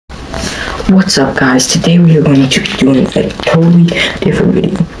What's up, guys? Today we are going to be doing a totally different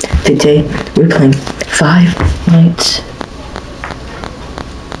video. Today we're playing 5 Nights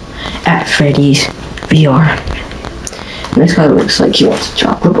at Freddy's VR. And this guy looks like he wants a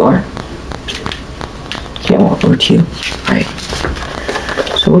chocolate bar. Can't walk over to you. Alright.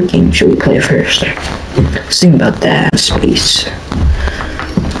 So what game should we play first? Let's think about that. Space.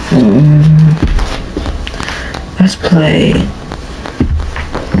 Let's play...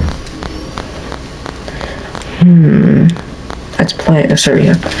 Let's play,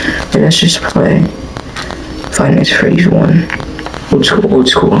 let's just play 5 Nights at Freddy's 1. Old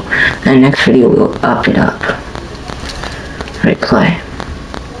school. And next video we'll up it up. Alright, play.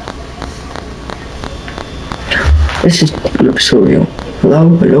 This looks so real.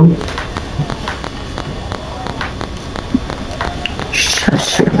 Hello?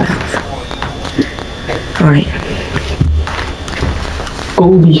 Shut your mouth. Alright.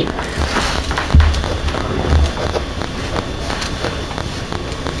 Goldie.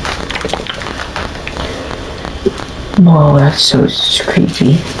 Whoa, that's so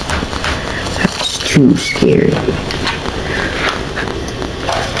creepy. That's too scary.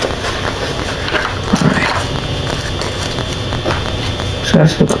 Alright. So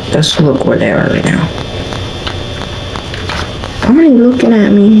let's look where they are right now. Are they looking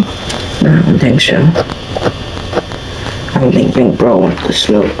at me? No, I don't think so. I don't think Big Bro wants to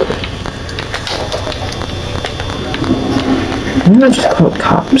smoke. I'm gonna just call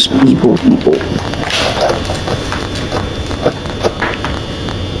cops people.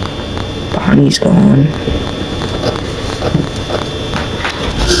 Bonnie's gone.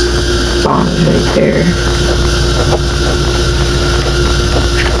 Bonnie's right there.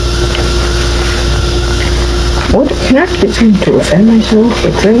 What? Can I get something to defend myself?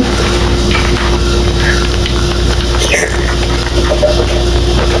 I think.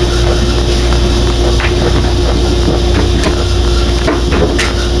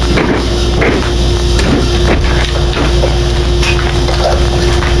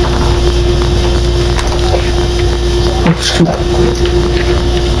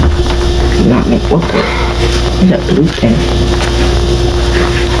 Not make what the is that blue thing?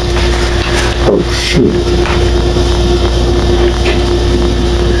 Oh shoot.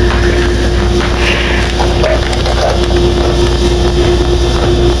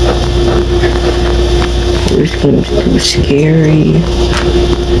 This game's too scary.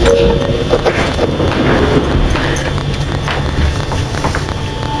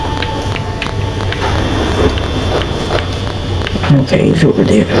 Okay, he's over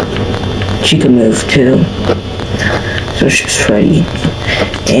there. She can move too. So she's Freddy.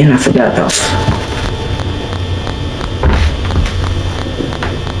 And I forgot about...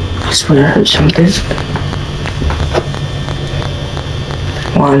 I swear I heard something.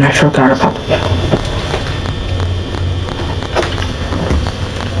 Well, and I forgot about...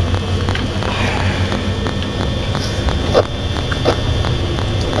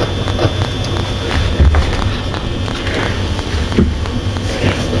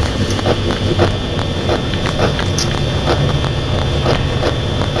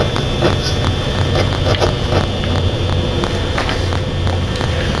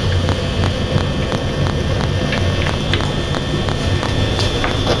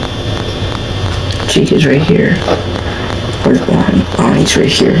 Chica's right here. Where's Bonnie? Bonnie's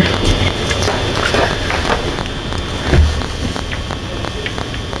right here.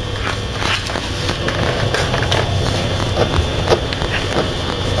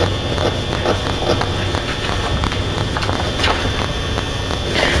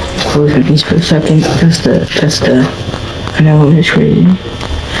 Closing these for a second. Just the. I know it's crazy.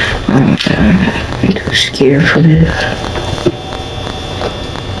 I'm too scared for this.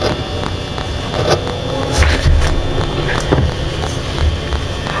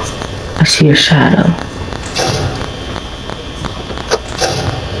 I see a shadow.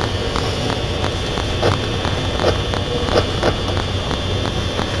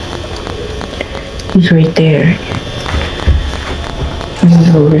 He's right there.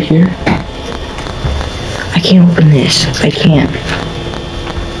 He's over here. I can't open this. I can't.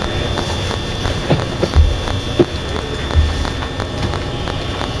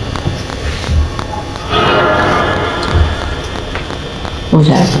 What was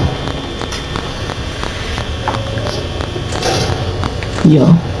that? Yo,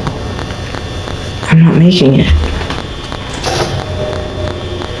 I'm not making it.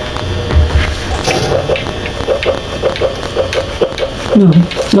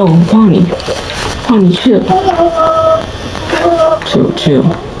 No, Bonnie, chill. Chill.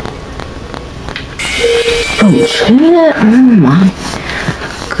 Oh, chill. Oh my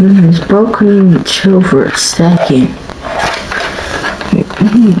goodness, bro, couldn't even chill for a second.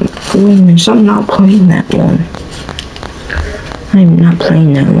 Goodness, I'm not playing that one. I'm not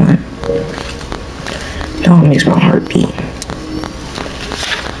playing that one. That makes my heart beat.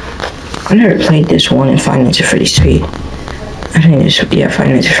 I never played this one in Five Nights at Freddy's 3. I think this, yeah, Five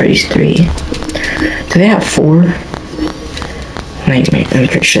Nights at Freddy's 3. Do they have 4? Nightmare, I'm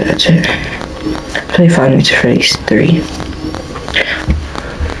pretty sure that's it. Play Five Nights at Freddy's 3.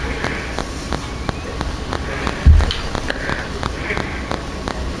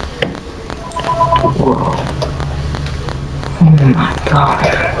 Whoa. Oh my god.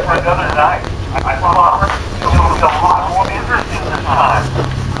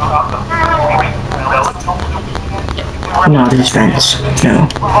 No, there's vents. No.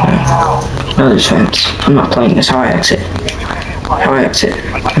 No, there's vents. I'm not playing this. How I exit? How I exit?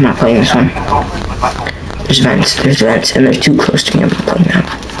 I'm not playing this one. There's vents, and they're too close to me. I'm not playing that.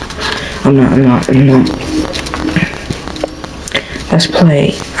 I'm not. Let's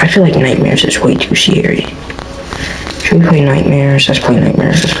play. I feel like Nightmares is way too scary. Should we play Nightmares? Let's play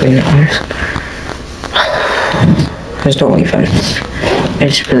Nightmares. Just don't like vents. I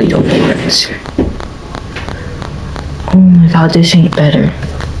just really don't like vents. Oh my god, this ain't better.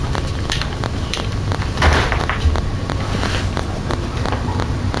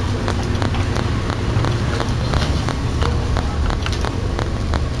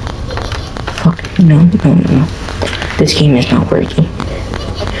 Fuck, no. This game is not working.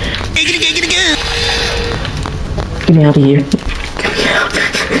 Get me out of here.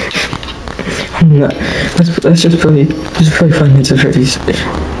 I'm not. Let's just play Five Nights at Freddy's.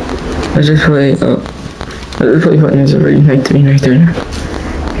 Let's just play Five Nights at Freddy's night 3.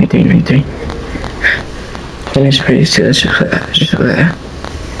 Five Nights at Freddy's 2, let's just play that.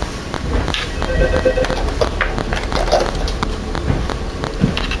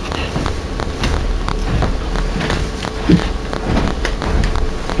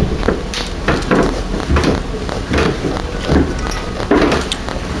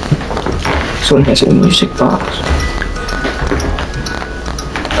 This one has a music box.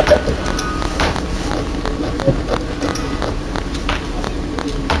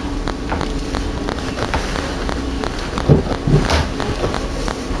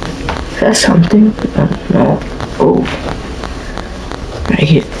 That's something. No. Oh. I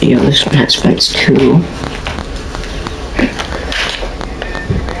get. Yeah, this one has vents too.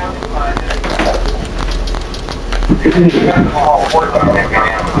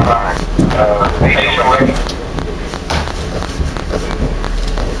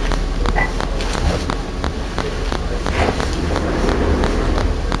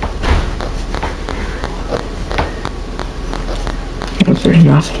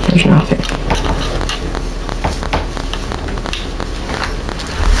 There's nothing.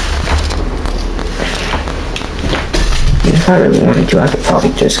 If I really wanted to, I could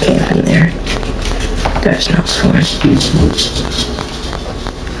probably just camp in there. That's not fun.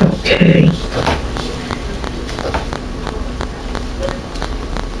 Okay.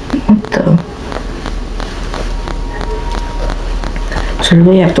 What the? So I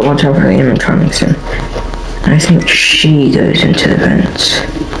really have to watch out for the animatronics, and I think she goes into the vents.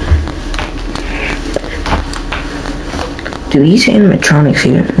 Do these animatronics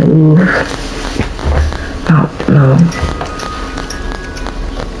even move? Oh, no.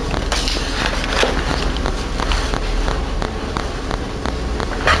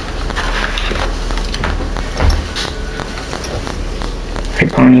 They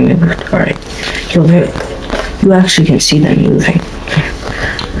finally moved. Alright. You actually can see them moving.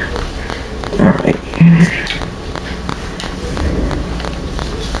 Alright.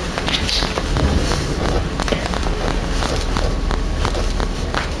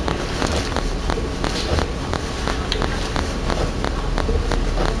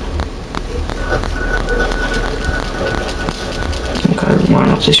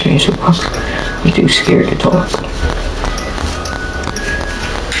 This music box. I'm too scared to talk.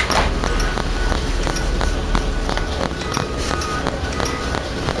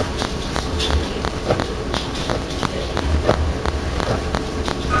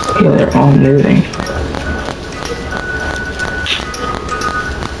 Yeah, they're all moving.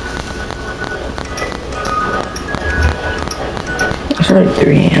 It's already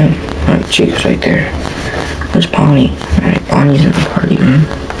 3 a.m. Alright, Chica's right there. Where's Bonnie? Alright, Bonnie's in the party room.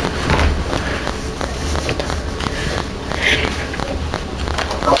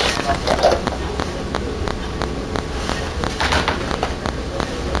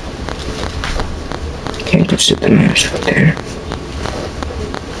 Can't just sit the mouse right there.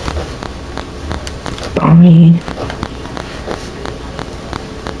 Bonnie.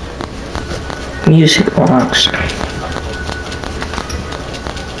 Music box.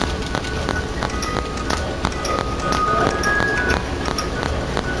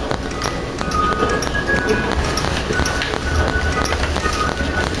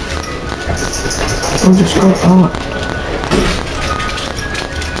 We'll just go on.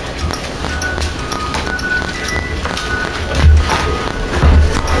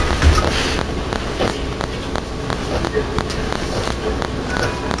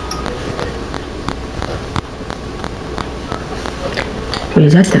 Wait,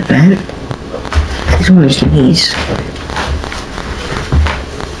 is that the vent? This one's knees.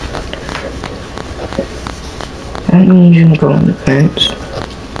 I don't need you to go on the vents.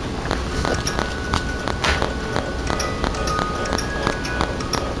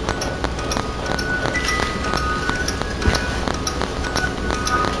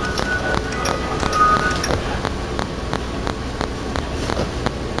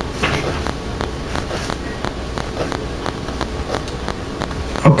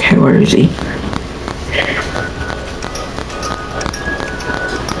 Okay, where is he?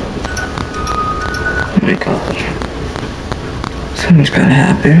 Oh my god. Something's gotta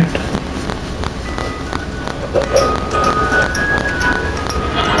happen.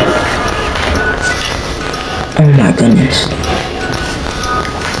 Oh my goodness.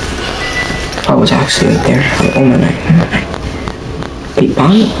 I was actually right there. Oh my god. Wait,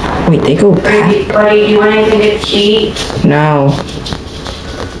 Bonnie? Wait, they go back? Buddy, do you want anything to cheat? No.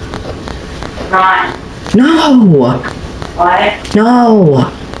 Not. No! What? No!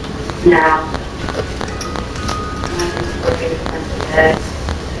 No.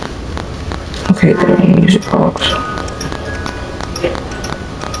 Okay, then music box.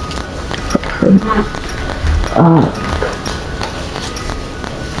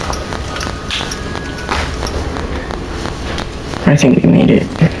 I think we made it.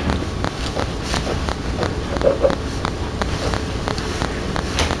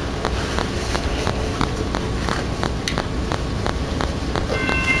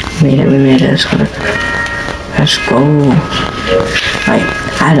 We made it. Let's go. Alright,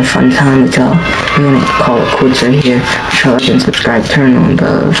 I had a fun time with y'all. We're gonna call it quits right here. Try like and subscribe, turn on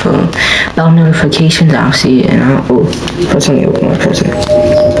the bell notifications. I'll see it and I'll put something open my present.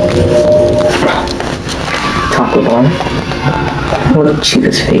 Taco bar. Look at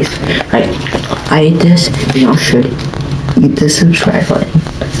Chica's face. Alright, I ate this and y'all should eat the subscribe button.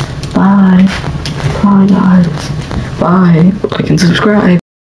 Bye. Bye guys. Bye. Like and subscribe.